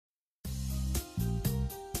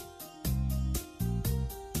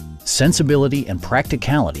Sensibility and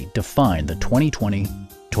practicality define the 2020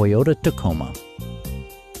 Toyota Tacoma.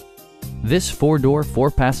 This four-door,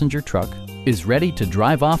 four-passenger truck is ready to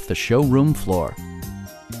drive off the showroom floor.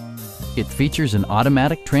 It features an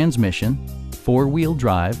automatic transmission, four-wheel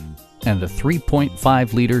drive, and a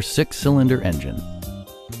 3.5-liter six-cylinder engine.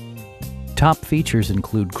 Top features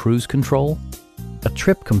include cruise control, a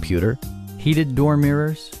trip computer, heated door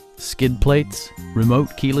mirrors, skid plates,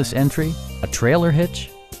 remote keyless entry, a trailer hitch,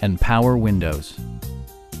 and power windows.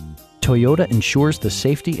 Toyota ensures the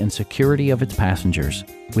safety and security of its passengers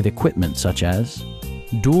with equipment such as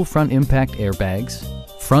dual front impact airbags,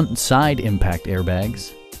 front and side impact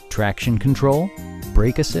airbags, traction control,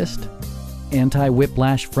 brake assist,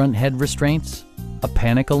 anti-whiplash front head restraints, a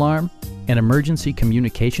panic alarm, an emergency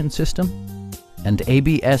communication system, and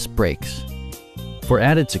ABS brakes. For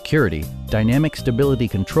added security, dynamic stability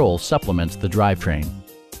control supplements the drivetrain.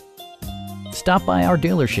 Stop by our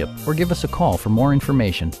dealership or give us a call for more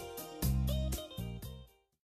information.